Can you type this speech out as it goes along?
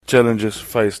challenges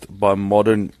faced by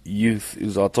modern youth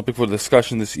is our topic for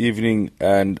discussion this evening,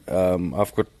 and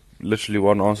I've got literally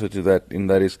one answer to that, and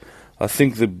that is, I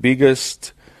think the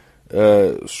biggest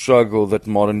struggle that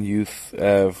modern youth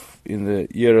have in the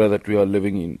era that we are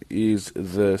living in is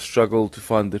the struggle to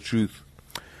find the truth.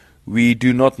 We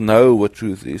do not know what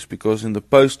truth is, because in the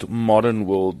post-modern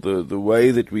world, the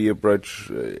way that we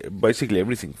approach basically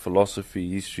everything,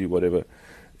 philosophy, history, whatever,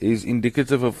 is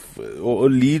indicative of, or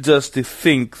leads us to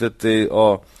think that there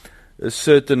are a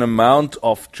certain amount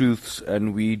of truths,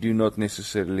 and we do not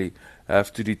necessarily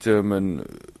have to determine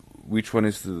which one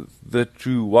is the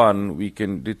true one. We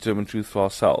can determine truth for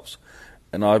ourselves.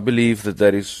 And I believe that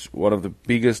that is one of the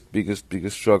biggest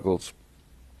struggles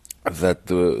that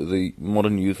the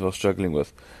modern youth are struggling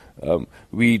with.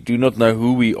 We do not know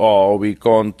who we are. We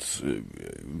can't,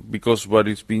 because what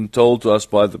is being told to us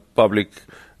by the public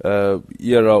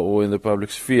era or in the public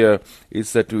sphere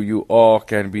is that who you are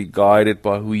can be guided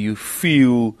by who you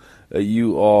feel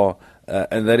you are,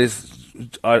 and that is,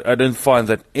 I don't find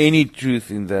that any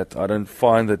truth in that. I don't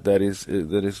find that that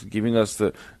is giving us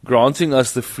granting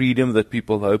us the freedom that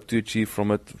people hope to achieve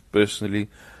from it. Personally,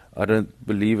 I don't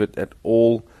believe it at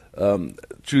all.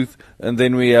 Truth. And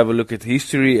then we have a look at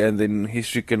history, and then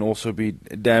history can also be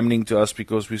damning to us,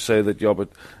 because we say that, yeah, but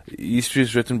history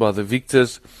is written by the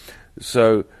victors.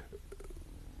 So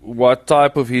what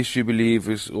type of history you believe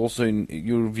is also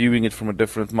you're viewing it from a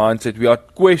different mindset. We are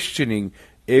questioning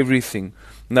everything.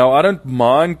 Now, I don't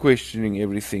mind questioning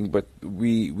everything, but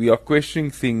we are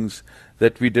questioning things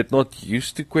that we did not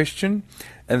used to question,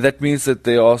 and that means that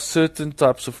there are certain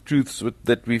types of truths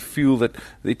that we feel that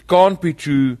it can't be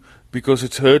true because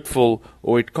it's hurtful,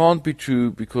 or it can't be true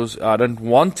because I don't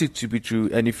want it to be true.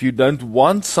 And if you don't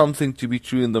want something to be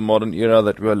true in the modern era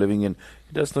that we are living in,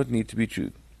 it does not need to be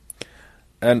true.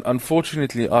 And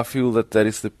unfortunately, I feel that that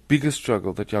is the biggest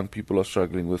struggle that young people are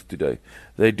struggling with today.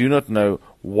 They do not know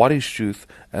what is truth,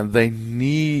 and they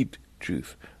need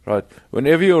truth, right?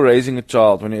 Whenever you're raising a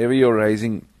child, whenever you're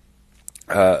raising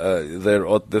they're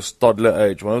at this toddler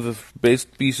age, one of the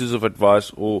best pieces of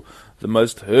advice, or the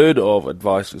most heard of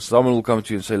advice, is someone will come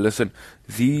to you and say, listen,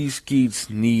 these kids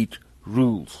need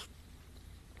rules.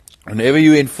 Whenever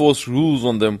you enforce rules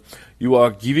on them, you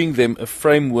are giving them a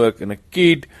framework, and a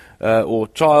kid or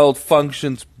child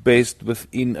functions best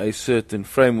within a certain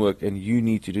framework, and you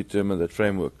need to determine that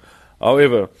framework.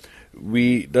 However,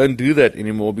 we don't do that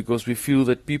anymore, because we feel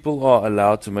that people are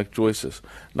allowed to make choices.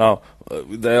 Now,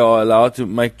 they are allowed to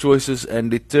make choices and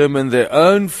determine their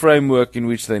own framework in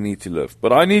which they need to live.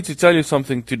 But I need to tell you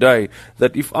something today,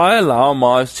 that if I allow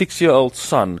my 6-year-old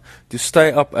son to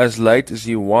stay up as late as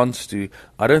he wants to,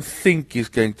 I don't think he's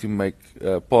going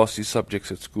to pass his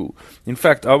subjects at school. In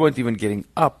fact, I won't even getting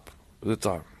up at the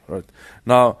time. Right.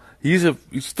 Now, he's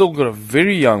still got a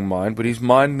very young mind, but his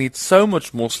mind needs so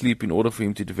much more sleep in order for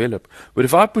him to develop. But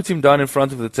if I put him down in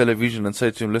front of the television and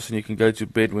say to him, listen, you can go to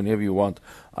bed whenever you want,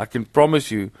 I can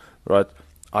promise you, right,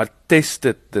 I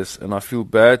tested this, and I feel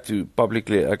bad to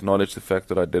publicly acknowledge the fact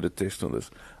that I did a test on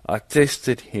this. I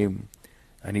tested him,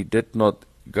 and he did not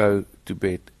go to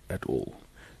bed at all.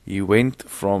 He went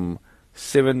from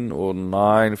 7 or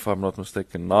 9, if I'm not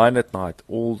mistaken, 9 at night,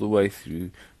 all the way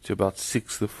through to about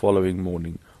 6 the following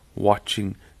morning,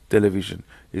 watching television.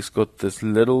 He's got this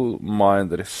little mind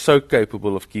that is so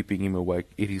capable of keeping him awake.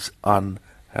 It is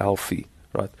unhealthy,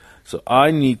 right? So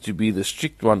I need to be the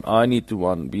strict one. I need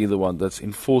to be the one that's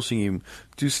enforcing him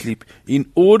to sleep,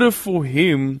 in order for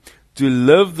him to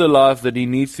live the life that he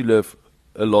needs to live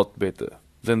a lot better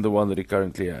than the one that he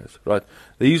currently has, right?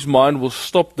 His mind will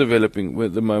stop developing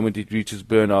the moment it reaches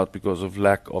burnout because of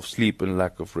lack of sleep and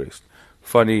lack of rest.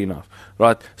 Funny enough,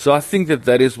 right? So I think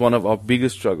that is one of our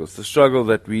biggest struggles, the struggle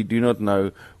that we do not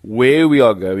know where we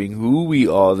are going, who we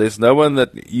are. There's no one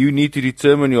that you need to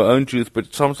determine your own truth,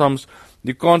 but sometimes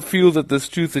you can't feel that this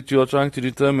truth that you are trying to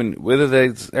determine, whether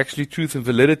there's actually truth and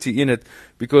validity in it,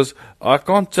 because I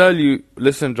can't tell you,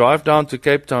 listen, drive down to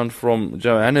Cape Town from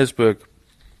Johannesburg,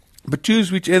 but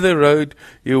choose whichever road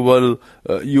you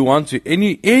want to.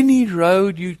 Any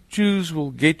road you choose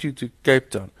will get you to Cape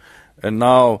Town. And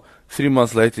now, 3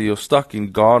 months later, you're stuck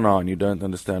in Ghana and you don't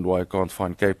understand why I can't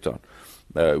find Cape Town.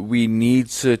 We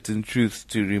need certain truths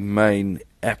to remain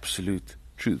absolute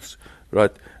truths,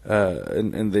 right?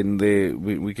 And then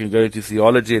we can go into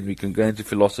theology, and we can go into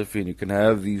philosophy, and you can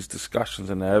have these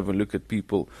discussions and have a look at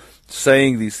people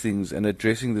saying these things and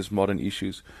addressing these modern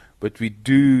issues. But we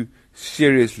do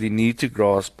seriously need to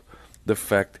grasp the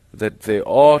fact that there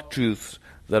are truths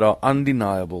that are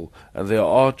undeniable, and there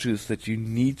are truths that you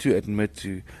need to admit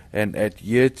to and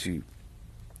adhere to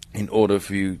in order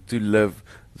for you to live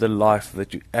the life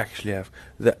that you actually have.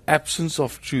 The absence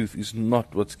of truth is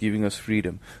not what's giving us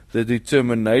freedom. The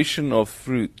determination of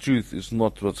truth is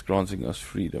not what's granting us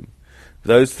freedom.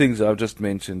 Those things I've just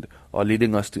mentioned are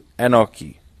leading us to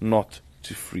anarchy, not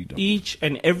to freedom. Each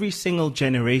and every single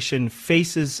generation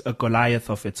faces a Goliath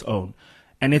of its own.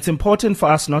 And it's important for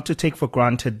us not to take for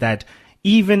granted that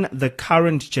even the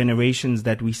current generations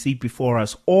that we see before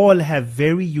us all have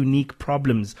very unique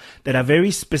problems that are very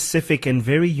specific and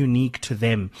very unique to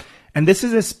them. And this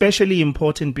is especially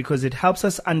important because it helps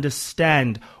us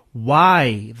understand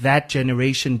why that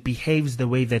generation behaves the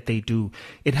way that they do.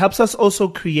 It helps us also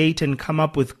create and come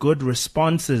up with good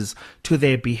responses to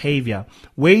their behavior,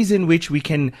 ways in which we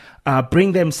can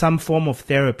bring them some form of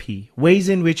therapy, ways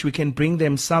in which we can bring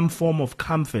them some form of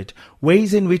comfort,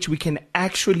 ways in which we can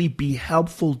actually be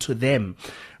helpful to them,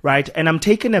 right? And I'm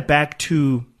taken aback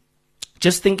to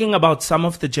just thinking about some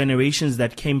of the generations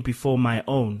that came before my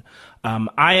own.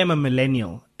 I am a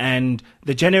millennial, and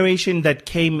the generation that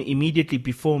came immediately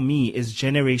before me is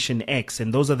Generation X,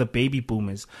 and those are the baby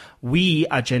boomers. We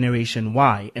are Generation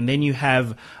Y, and then you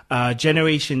have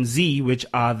Generation Z, which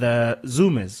are the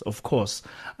Zoomers, of course,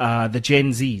 the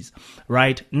Gen Zs,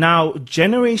 right? Now,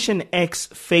 Generation X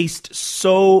faced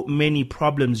so many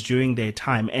problems during their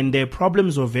time, and their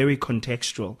problems were very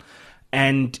contextual.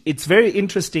 And it's very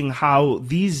interesting how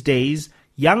these days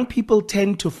young people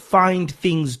tend to find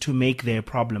things to make their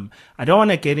problem. I don't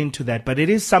want to get into that, but it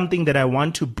is something that I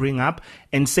want to bring up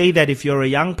and say that if you're a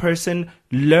young person,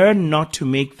 learn not to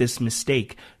make this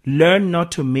mistake. Learn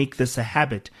not to make this a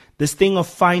habit. This thing of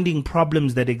finding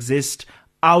problems that exist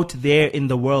out there in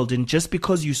the world, and just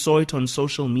because you saw it on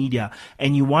social media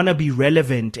and you want to be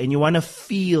relevant and you want to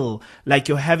feel like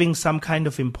you're having some kind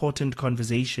of important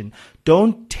conversation,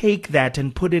 don't take that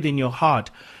and put it in your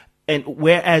heart, and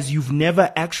whereas you've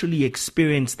never actually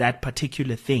experienced that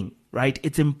particular thing, right?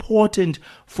 It's important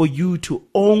for you to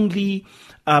only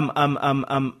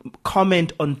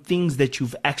comment on things that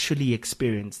you've actually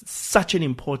experienced. It's such an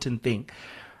important thing.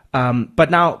 But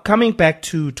now coming back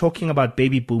to talking about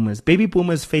baby boomers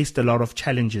faced a lot of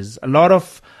challenges. A lot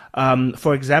of,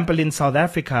 for example, in South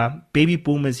Africa, baby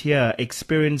boomers here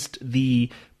experienced the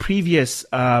previous,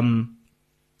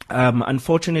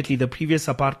 unfortunately, the previous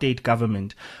apartheid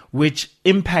government, which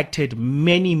impacted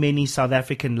many, many South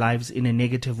African lives in a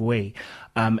negative way.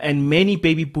 And many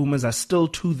baby boomers are still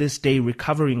to this day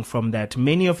recovering from that.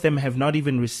 Many of them have not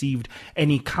even received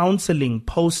any counseling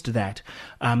post that.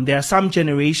 There are some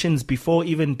generations before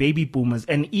even baby boomers,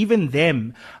 and even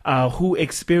them who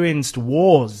experienced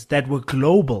wars that were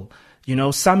global. You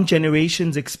know, some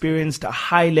generations experienced a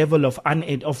high level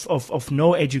of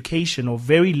no education, or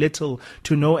very little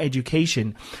to no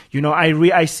education. You know,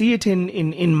 I see it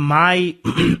in my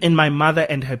in my mother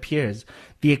and her peers,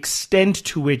 the extent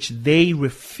to which they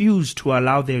refuse to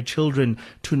allow their children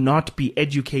to not be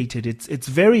educated. It's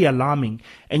very alarming,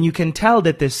 and you can tell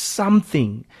that there is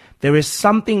something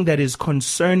that is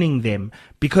concerning them,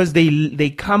 because they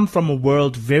come from a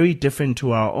world very different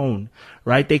to our own,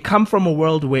 right? They come from a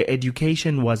world where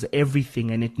education was everything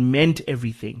and it meant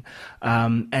everything.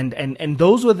 And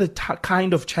those were the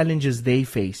kind of challenges they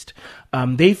faced.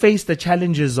 They faced the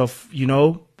challenges of, you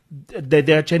know,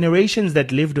 there are generations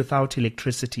that lived without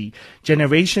electricity,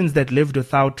 generations that lived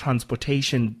without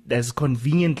transportation as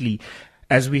conveniently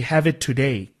as we have it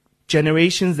today.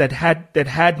 Generations that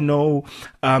had no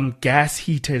gas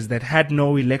heaters, that had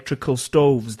no electrical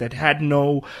stoves, that had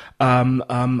no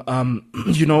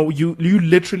you know, you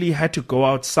literally had to go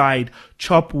outside,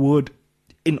 chop wood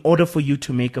in order for you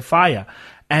to make a fire.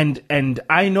 And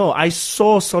I know I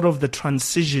saw sort of the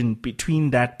transition between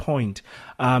that point.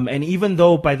 And even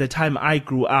though by the time I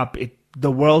grew up,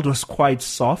 the world was quite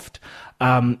soft,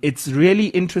 it's really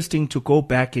interesting to go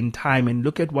back in time and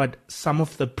look at what some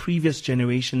of the previous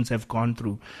generations have gone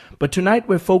through. But tonight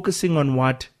we're focusing on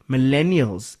what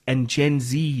millennials and Gen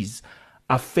Zs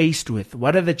are faced with.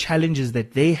 What are the challenges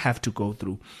that they have to go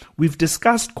through? We've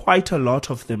discussed quite a lot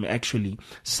of them, actually.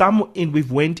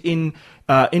 We've went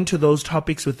into those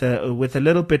topics with a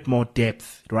little bit more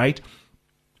depth, right?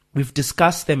 We've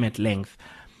discussed them at length.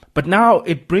 But now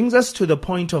it brings us to the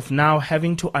point of now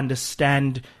having to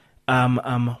understand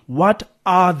what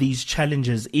are these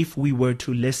challenges if we were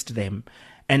to list them.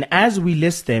 And as we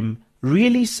list them,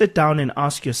 really sit down and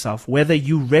ask yourself whether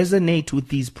you resonate with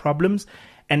these problems,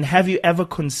 and have you ever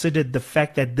considered the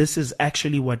fact that this is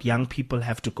actually what young people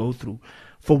have to go through.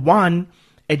 For one,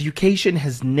 education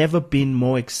has never been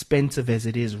more expensive as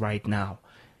it is right now.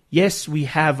 Yes, we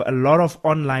have a lot of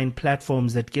online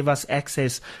platforms that give us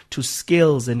access to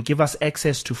skills and give us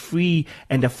access to free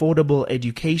and affordable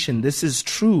education. This is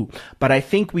true. But I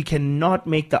think we cannot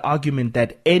make the argument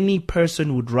that any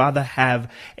person would rather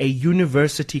have a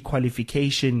university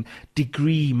qualification,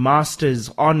 degree,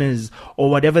 master's, honors, or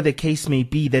whatever the case may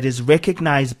be that is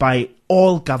recognized by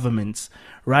all governments,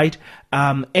 right?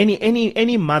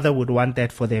 Any mother would want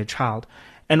that for their child.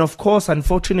 And of course,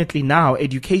 unfortunately now,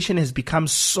 education has become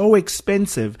so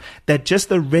expensive that just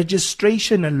the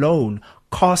registration alone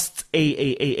costs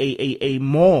a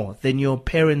more than your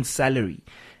parents' salary.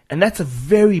 And that's a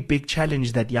very big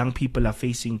challenge that young people are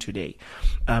facing today.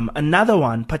 Another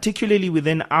one, particularly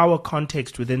within our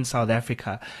context within South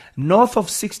Africa, north of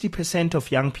 60%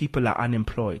 of young people are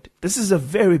unemployed. This is a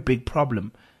very big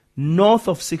problem. North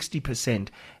of 60%.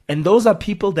 And those are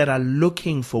people that are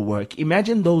looking for work.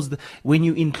 Imagine those, when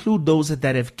you include those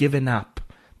that have given up,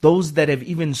 those that have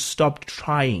even stopped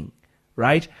trying,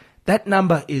 right? That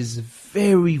number is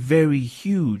very, very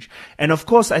huge. And of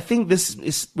course, I think this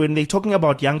is, when they're talking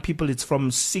about young people, it's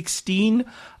from 16,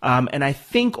 and I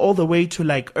think all the way to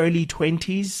like early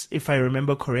 20s, if I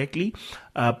remember correctly.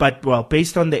 But well,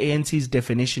 based on the ANC's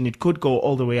definition, it could go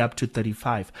all the way up to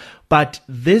 35. But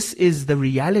this is the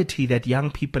reality that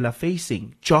young people are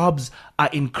facing. Jobs are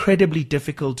incredibly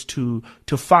difficult to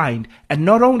find. And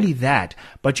not only that,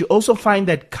 but you also find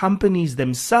that companies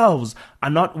themselves are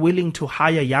not willing to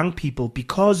hire young people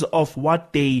because of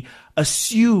what they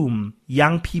assume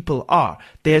young people are.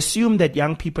 They assume that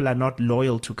young people are not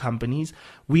loyal to companies.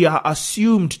 We are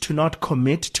assumed to not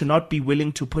commit, to not be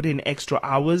willing to put in extra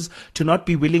hours, to not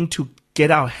be willing to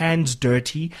get our hands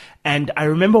dirty. And I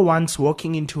remember once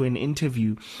walking into an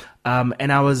interview,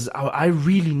 and I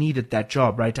really needed that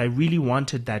job, right? I really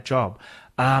wanted that job.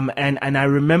 And I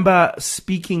remember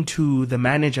speaking to the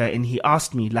manager, and he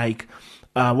asked me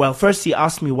first he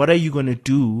asked me, what are you going to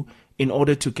do in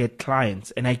order to get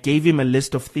clients? And I gave him a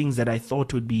list of things that I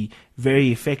thought would be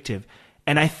very effective.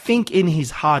 And I think in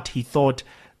his heart, he thought,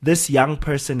 this young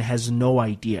person has no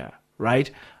idea,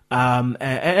 right?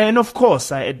 And of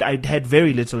course, I had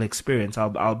very little experience.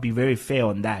 I'll be very fair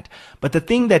on that. But the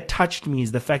thing that touched me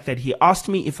is the fact that he asked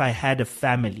me if I had a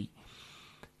family.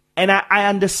 And I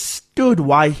understood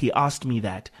why he asked me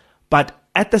that. But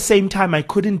at the same time, I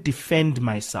couldn't defend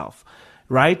myself,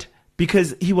 right?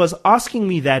 Because he was asking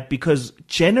me that because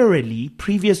generally,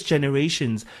 previous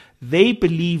generations, they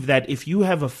believe that if you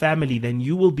have a family, then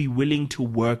you will be willing to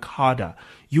work harder.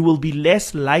 You will be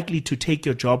less likely to take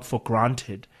your job for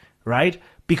granted, right?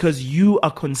 Because you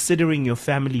are considering your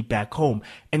family back home.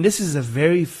 And this is a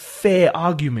very fair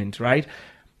argument, right?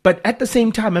 But at the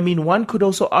same time, I mean, one could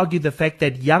also argue the fact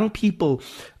that young people,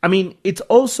 I mean, it's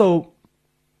also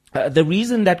the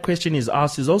reason that question is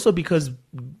asked is also because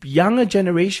younger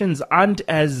generations aren't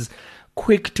as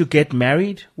quick to get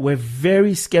married. We're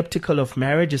very skeptical of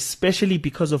marriage, especially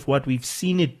because of what we've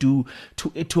seen it do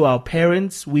to our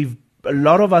parents. A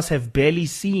lot of us have barely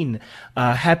seen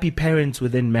happy parents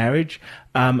within marriage,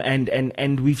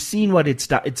 and we've seen what it's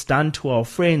done to our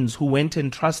friends who went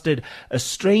and trusted a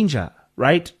stranger,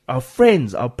 right? Our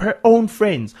friends, our own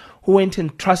friends, who went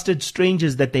and trusted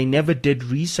strangers that they never did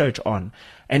research on.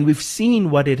 And we've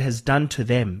seen what it has done to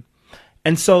them.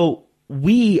 And so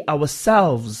we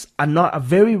ourselves are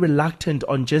very reluctant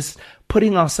on just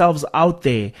putting ourselves out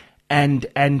there and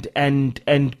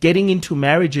getting into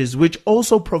marriages, which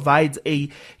also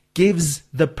gives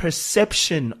the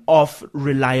perception of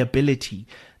reliability.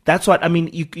 That's what, I mean,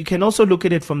 you can also look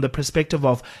at it from the perspective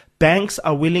of banks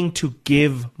are willing to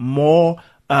give more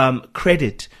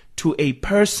credit to a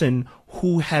person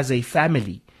who has a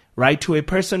family, right? To a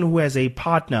person who has a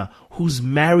partner, who's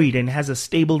married and has a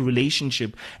stable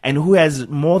relationship and who has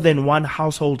more than one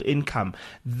household income.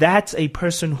 That's a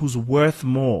person who's worth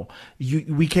more.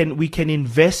 We can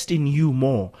invest in you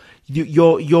more.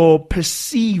 Your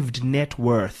perceived net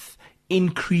worth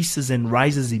increases and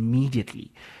rises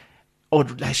immediately. Or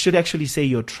I should actually say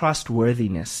your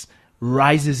trustworthiness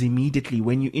rises immediately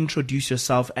when you introduce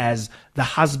yourself as the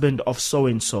husband of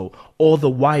so-and-so or the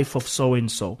wife of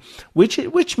so-and-so,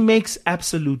 which makes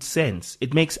absolute sense.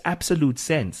 It makes absolute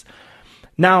sense.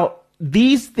 Now,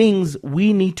 these things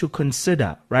we need to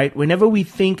consider, right? Whenever we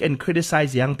think and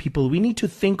criticize young people, we need to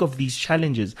think of these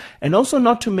challenges, and also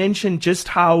not to mention just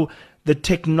how the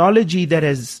technology that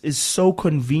is so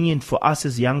convenient for us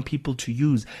as young people to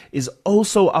use is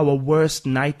also our worst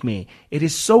nightmare. It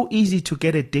is so easy to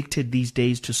get addicted these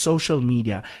days to social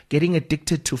media, getting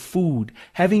addicted to food,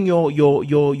 having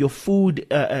your food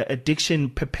addiction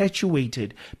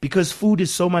perpetuated because food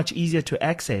is so much easier to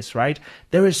access, right?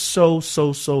 There is so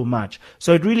much.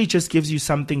 So it really just gives you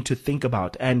something to think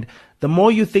about. And the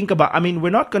more you think about, I mean, we're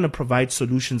not going to provide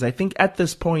solutions. I think at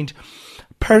this point,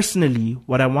 personally,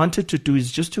 what I wanted to do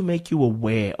is just to make you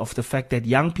aware of the fact that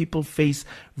young people face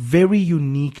very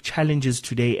unique challenges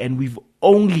today, and we've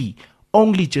only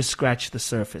just scratched the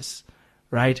surface,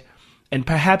 right? And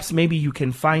perhaps maybe you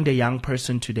can find a young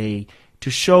person today to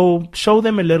show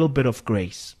them a little bit of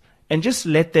grace and just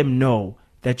let them know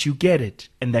that you get it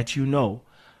and that you know,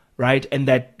 right? And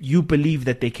that you believe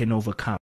that they can overcome.